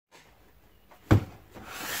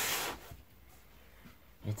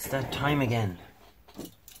It's that time again.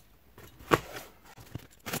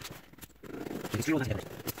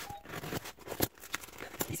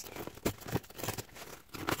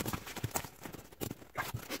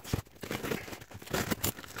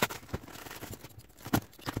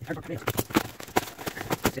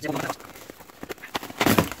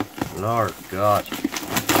 Lord God.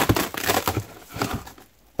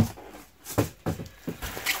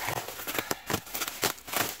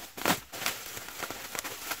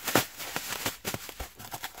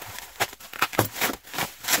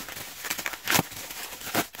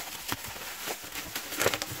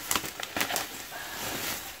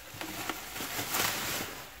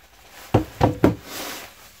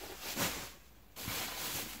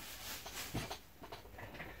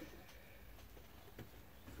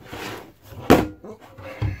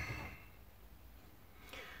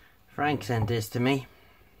 Frank sent this to me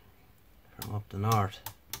from up the north.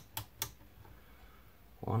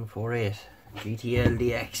 148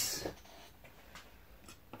 gtl-dx.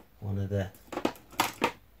 One of the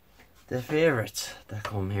favourites that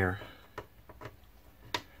come here.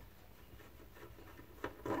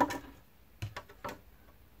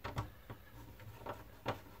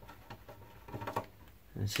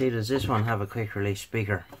 And see, does this one have a quick release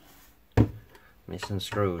speaker? Missing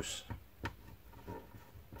screws.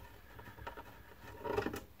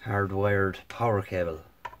 Hardwired power cable.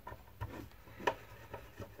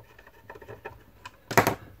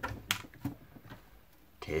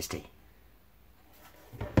 Tasty.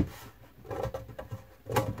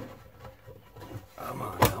 Come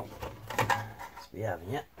on now. Let's be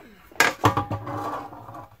having it.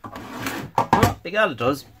 Oh, they got it,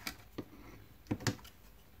 does.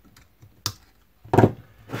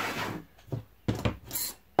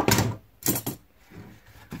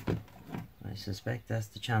 I suspect that's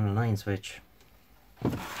the channel 9 switch.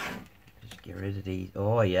 Just get rid of these.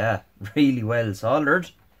 Oh yeah, really well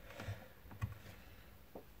soldered.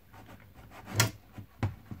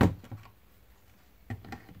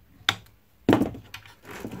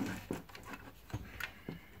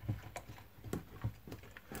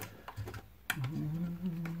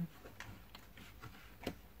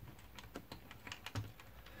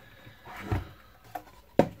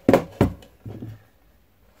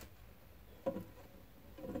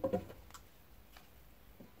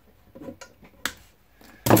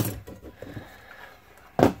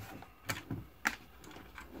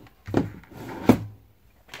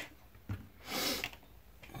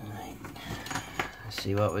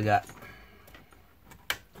 See what we got.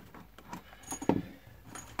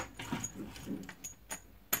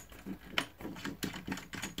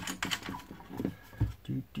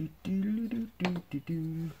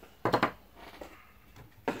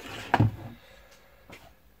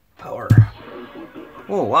 Power.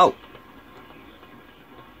 Oh wow.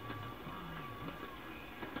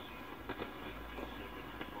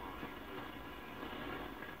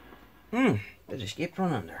 Bit of skip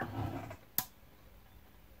running there.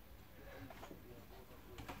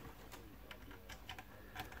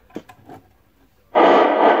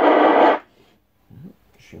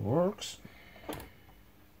 She works.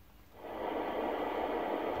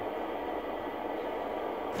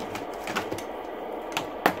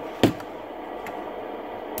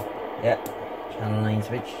 Yeah, channel 9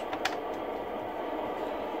 switch.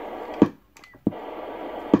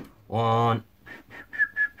 One.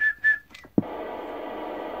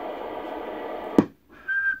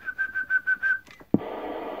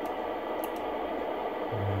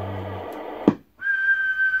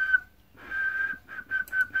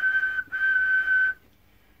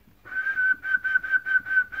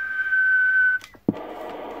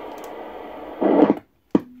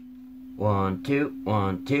 One, two,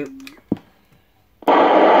 1, 2.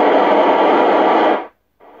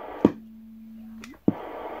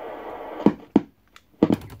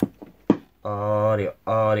 Audio,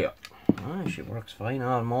 audio. Oh, she works fine,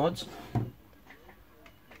 all modes.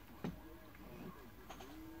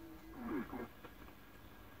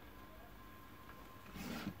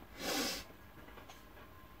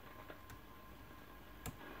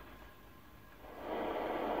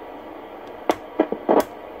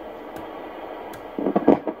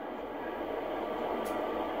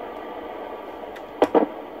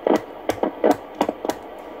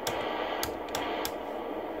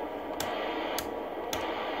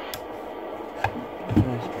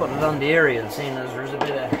 Put it on the aerial, seeing as there's a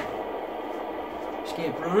bit of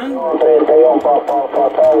skip running. 31 Papa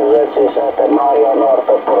Hotel, ZC7 Mario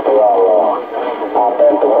Norte, Portugal.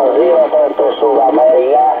 Atento Brasil, atento Sul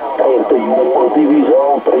América. 31 por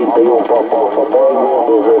divisão, 31 Papa Hotel,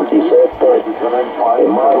 207.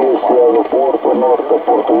 Imagens i aeroporto norte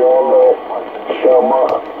Portugal,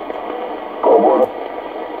 chama Cobra.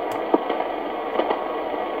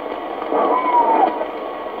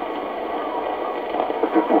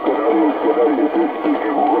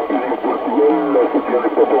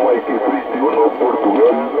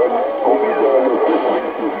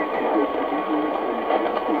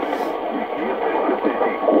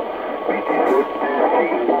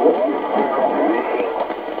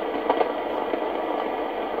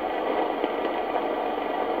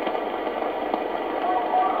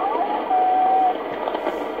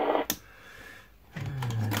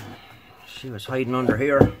 She was hiding under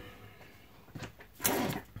here.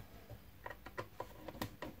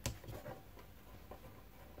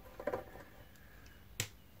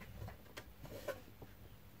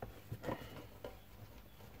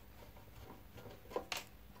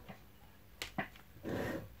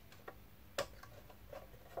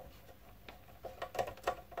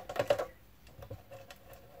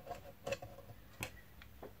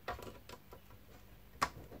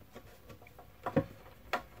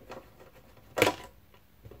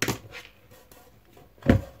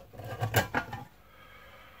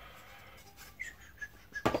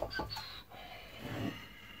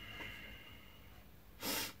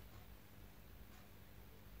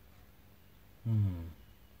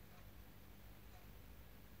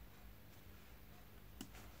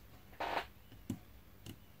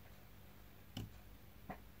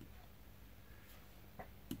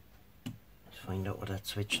 Let's find out what that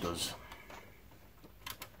switch does.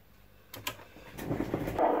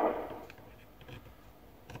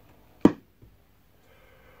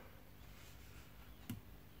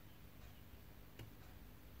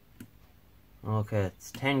 Okay,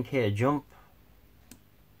 it's 10k jump,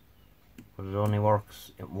 but it only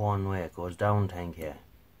works in one way. It goes down 10k.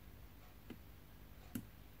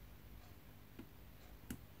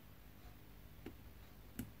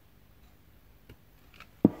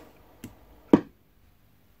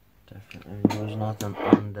 Definitely there's nothing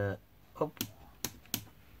on the up.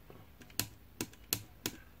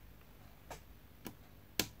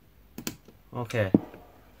 Okay.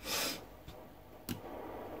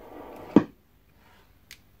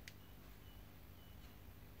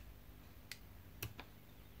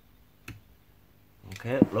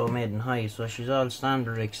 Okay, low, mid and high, so she's all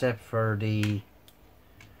standard except for the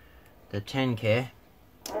 10k.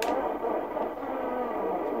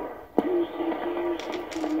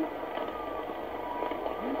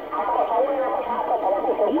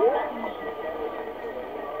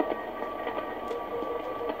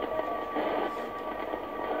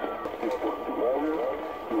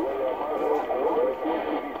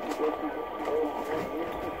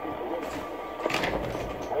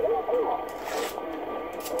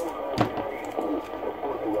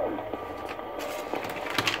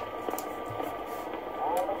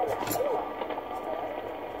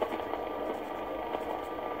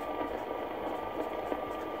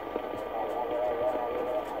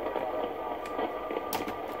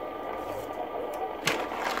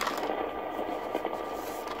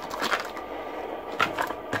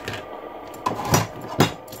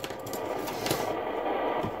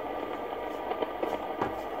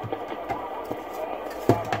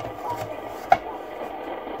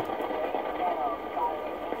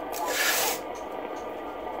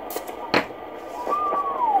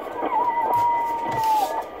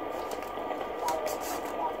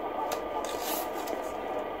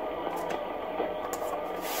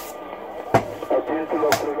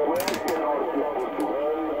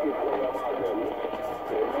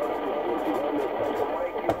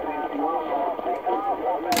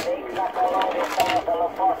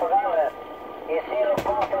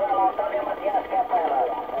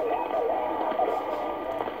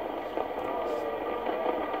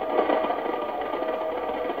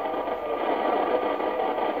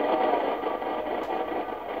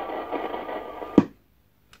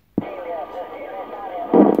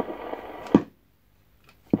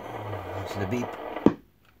 That's the beep.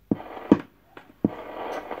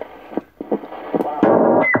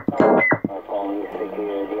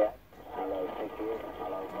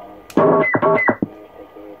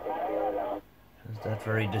 There's that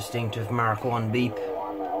very distinctive Mark 1 beep.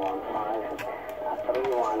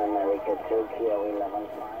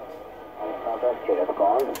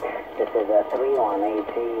 This is a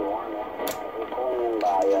 3181 recording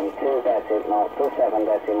by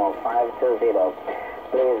 27.520.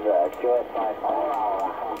 Please QS5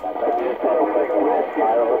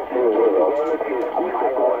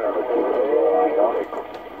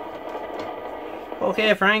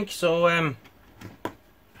 Okay, Frank, so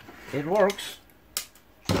it works.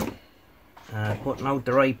 putting out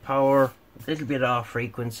the right power, a little bit off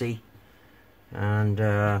frequency, and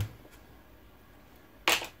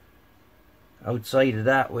outside of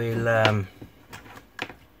that we'll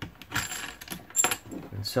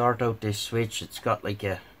sort out this switch. It's got like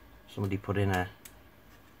somebody put in a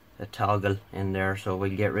toggle in there, so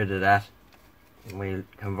we'll get rid of that and we'll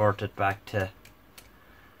convert it back to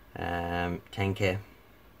 10k.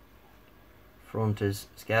 Front is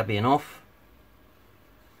scabby enough.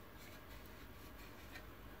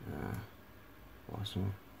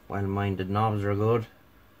 Some well-minded knobs are good.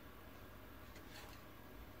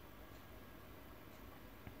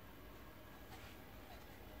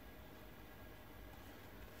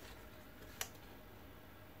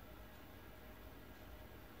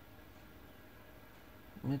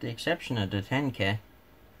 With the exception of the 10k,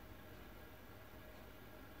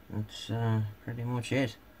 that's pretty much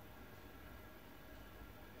it.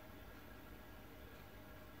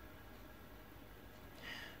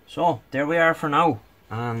 So there we are for now,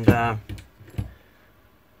 and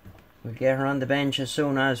we'll get her on the bench as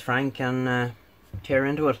soon as Frank can tear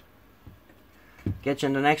into it. Get you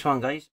in the next one, guys.